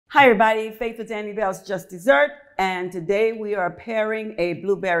Hi everybody, Faith Berthey Bell's Just Dessert, and today we are pairing a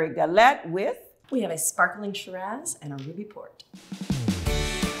blueberry galette with... We have a sparkling Shiraz and a Ruby Port.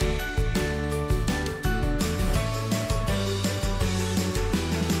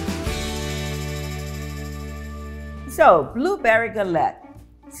 So, blueberry galette,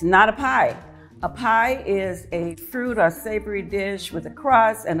 it's not a pie. A pie is a fruit or savory dish with a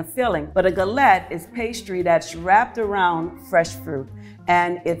crust and a filling, but a galette is pastry that's wrapped around fresh fruit,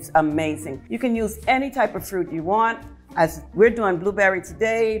 and it's amazing. You can use any type of fruit you want. As we're doing blueberry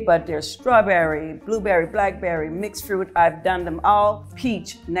today, but there's strawberry, blueberry, blackberry, mixed fruit. I've done them all.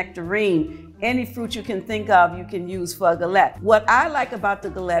 Peach, nectarine, any fruit you can think of, you can use for a galette. What I like about the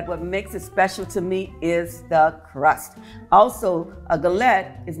galette, what makes it special to me, is the crust. Also, a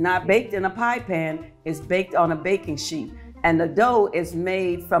galette is not baked in a pie pan, it's baked on a baking sheet. And the dough is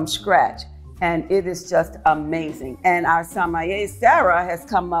made from scratch. And it is just amazing. And our sommelier, Sara, has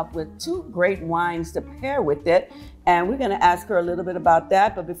come up with two great wines to pair with it. And we're gonna ask her a little bit about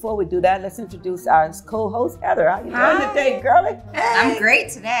that. But before we do that, let's introduce our co-host, Heather. How you doing today, girlie? I'm great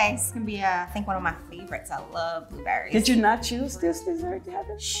today. It's gonna be, I think, one of my favorites. I love blueberries. Did you not choose this dessert,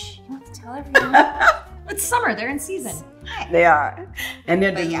 Heather? Shh, you don't have to tell everyone. It's summer, they're in season. They are, and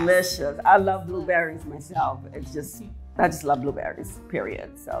they're But delicious. yes. I love blueberries myself. It's just, I just love blueberries,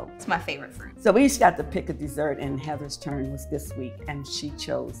 period. So It's my favorite fruit. we each got to pick a dessert, and Heather's turn was this week, and she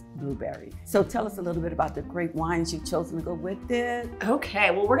chose blueberry. So tell us a little bit about the great wines you've chosen to go with it.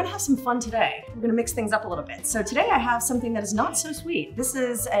 Okay, well, we're gonna have some fun today. We're gonna mix things up a little bit. So today I have something that is not so sweet. This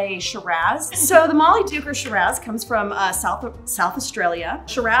is a Shiraz. So the Molly Duker Shiraz comes from South Australia.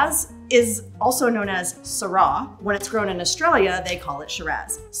 Shiraz is also known as Syrah. When it's grown in Australia, they call it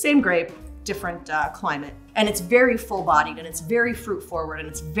Shiraz. Same grape, different climate. And it's very full-bodied, and it's very fruit-forward, and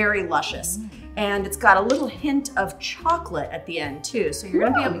it's very luscious. And it's got a little hint of chocolate at the end too. So you're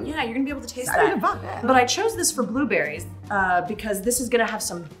gonna be able, you're gonna be able to taste that. But I chose this for blueberries because this is gonna have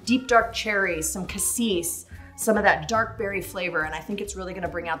some deep dark cherries, some cassis, some of that dark berry flavor, and I think it's really gonna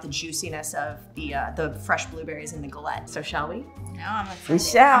bring out the juiciness of the fresh blueberries in the galette. So shall we? No, I'm We excited.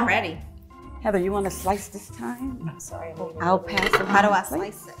 shall. I'm ready. Heather, you want to slice this time? I'm sorry. I'll pass it. How do I on the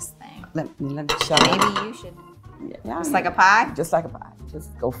plate. slice this thing? Let me show Maybe you should. Yeah, Just like a pie? Just like a pie.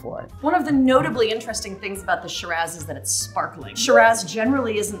 Just go for it. One of the notably interesting things about the Shiraz is that it's sparkling. Shiraz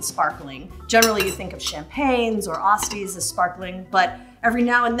generally isn't sparkling. Generally you think of champagnes or Osties as sparkling, but every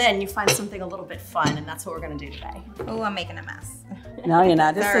now and then you find something a little bit fun, and that's what we're gonna do today. Oh, I'm making a mess. No, you're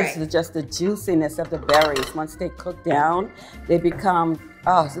not. This All is right. just the juiciness of the berries. Once they cook down, they become,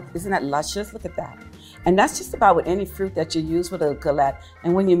 oh, isn't that luscious? Look at that. And that's just about with any fruit that you use with a galette.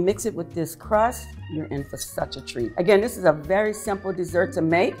 And when you mix it with this crust, you're in for such a treat. Again, this is a very simple dessert to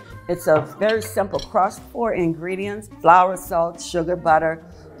make. It's a very simple crust, 4 ingredients: flour, salt, sugar, butter.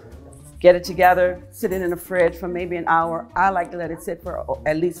 Get it together, sit it in the fridge for maybe an hour. I like to let it sit for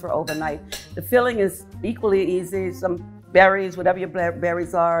at least for overnight. The filling is equally easy. Some berries, whatever your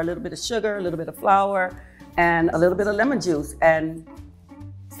berries are, a little bit of sugar, a little bit of flour, and a little bit of lemon juice. And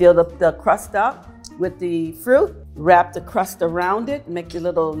fill the crust up with the fruit, wrap the crust around it, make your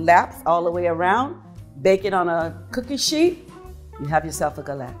little laps all the way around, bake it on a cookie sheet, you have yourself a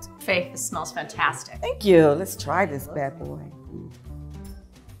galette. Faith, this smells fantastic. Thank you. Let's try this bad boy.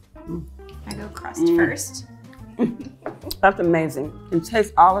 I go crust first. That's amazing. You can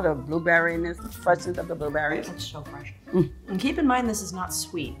taste all of the blueberryness, the freshness of the blueberries. It's so fresh. And keep in mind this is not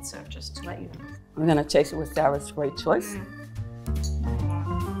sweet, so just to let you know. We're gonna taste it with Sara's great choice.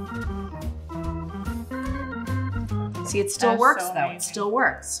 See, it still That's works so though. amazing. It still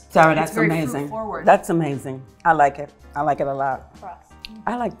works. Sarah, It's that's very amazing. fruit-forward. That's amazing. I like it. I like it a lot. Crust.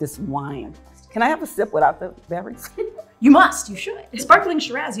 I like this wine. Can I have a sip without the berries? You must, you should. Sparkling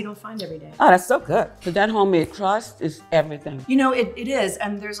Shiraz you don't find every day. Oh, that's so good. So that homemade crust is everything. You know, it is,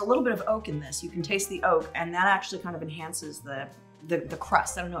 and there's a little bit of oak in this. You can taste the oak, and that actually kind of enhances the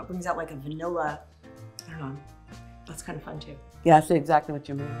crust. I don't know, it brings out like a vanilla, I don't know. That's kind of fun too. Yeah, I see exactly what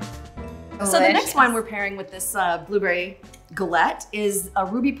you mean. So the next wine we're pairing with this blueberry galette is a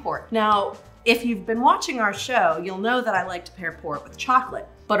Ruby Port. Now, if you've been watching our show, you'll know that I like to pair port with chocolate.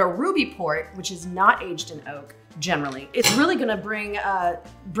 But a Ruby Port, which is not aged in oak, generally, it's really gonna bring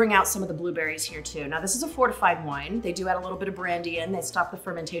out some of the blueberries here too. Now, this is a fortified wine. They do add a little bit of brandy in. They stop the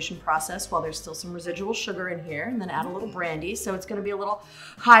fermentation process while there's still some residual sugar in here, and then add a little brandy. So it's gonna be a little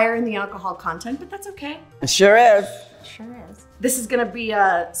higher in the alcohol content, but that's okay. It sure is. Sure is. This is gonna be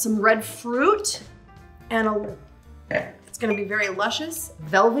some red fruit, and it's gonna be very luscious,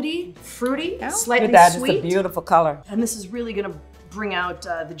 velvety, fruity, Look slightly at that, it's sweet. a beautiful color. And this is really gonna bring out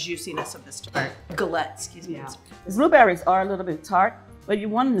the juiciness of this galette, excuse me. The blueberries are a little bit tart, but you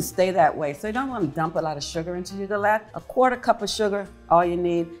want them to stay that way. So you don't want to dump a lot of sugar into your Galette. A quarter cup of sugar, all you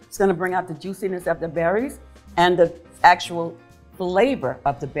need. It's going to bring out the juiciness of the berries and the actual flavor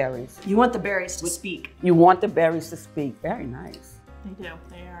of the berries. You want the berries to speak. You want the berries to speak. Very nice. They do.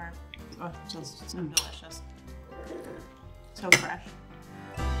 They are just so delicious. So fresh.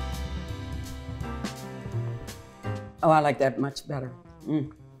 Oh, I like that much better.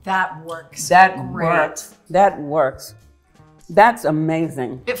 That works. That great. works. That works. That's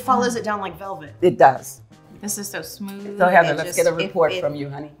amazing. It follows it down like velvet. It does. This is so smooth. So Heather, let's get a report from you,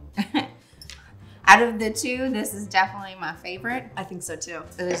 honey. Out of the two, this is definitely my favorite. I think so too.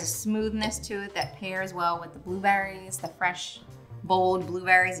 So there's a smoothness to it that pairs well with the blueberries, the fresh, bold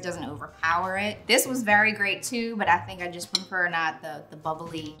blueberries. It doesn't overpower it. This was very great too, but I think I just prefer not the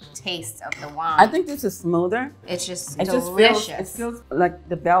bubbly taste of the wine. I think this is smoother. It's just It delicious. it feels like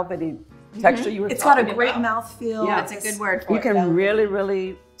the velvety texture you were It's got a talking great about. mouthfeel. Yeah. That's a good word for You it. can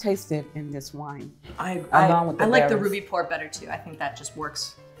really taste it in this wine. I Along with the like the berries. Ruby Port better too. I think that just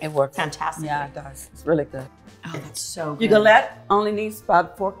works It works. fantastic. Yeah, it does. It's really good. Oh, that's so good. Your Galette only needs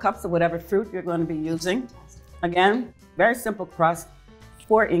about 4 cups of whatever fruit you're going to be using. Again, very simple crust,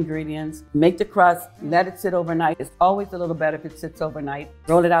 4 ingredients. Make the crust, let it sit overnight. It's always a little better if it sits overnight.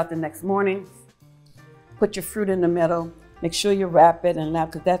 Roll it out the next morning. Put your fruit in the middle. Make sure you wrap it and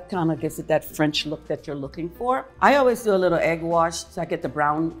because that kind of gives it that French look that you're looking for. I always do a little egg wash so I get the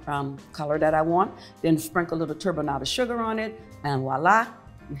brown color that I want. Then sprinkle a little turbinado sugar on it, and voila,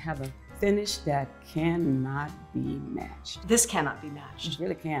 you have a finish that cannot be matched. This cannot be matched. It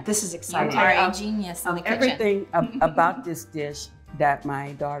really can't. This is You exciting. are a genius in the kitchen. Everything about this dish that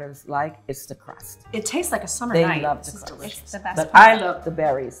my daughters like is the crust. It tastes like a summer They night. love This the is crust. delicious. It's the best But part. I love the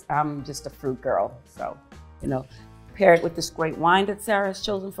berries. I'm just a fruit girl. So, pair it with this great wine that Sarah has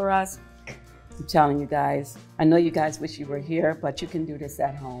chosen for us. I'm telling you guys, I know you guys wish you were here, but you can do this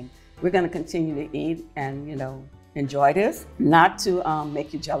at home. We're going to continue to eat and, enjoy this. Not to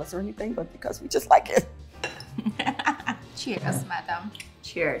make you jealous or anything, but because we just like it. Cheers, madam.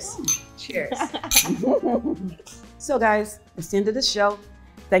 Cheers. Cheers. So guys, it's the end of the show.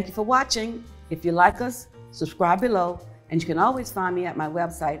 Thank you for watching. If you like us, subscribe below. And you can always find me at my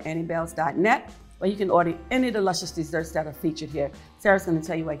website, anniebells.net, where you can order any of the luscious desserts that are featured here. Sarah's going to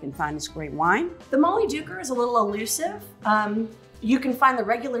tell you where you can find this great wine. The Molly Duker is a little elusive. You can find the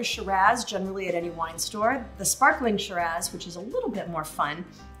regular Shiraz generally at any wine store. The sparkling Shiraz, which is a little bit more fun,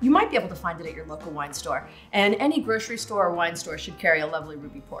 you might be able to find it at your local wine store. And any grocery store or wine store should carry a lovely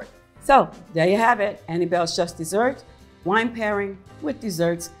Ruby Port. So there you have it, Annie Bell's Just Dessert, wine pairing with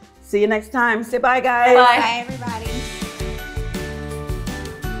desserts. See you next time. Say bye, guys. Bye. Bye, everybody.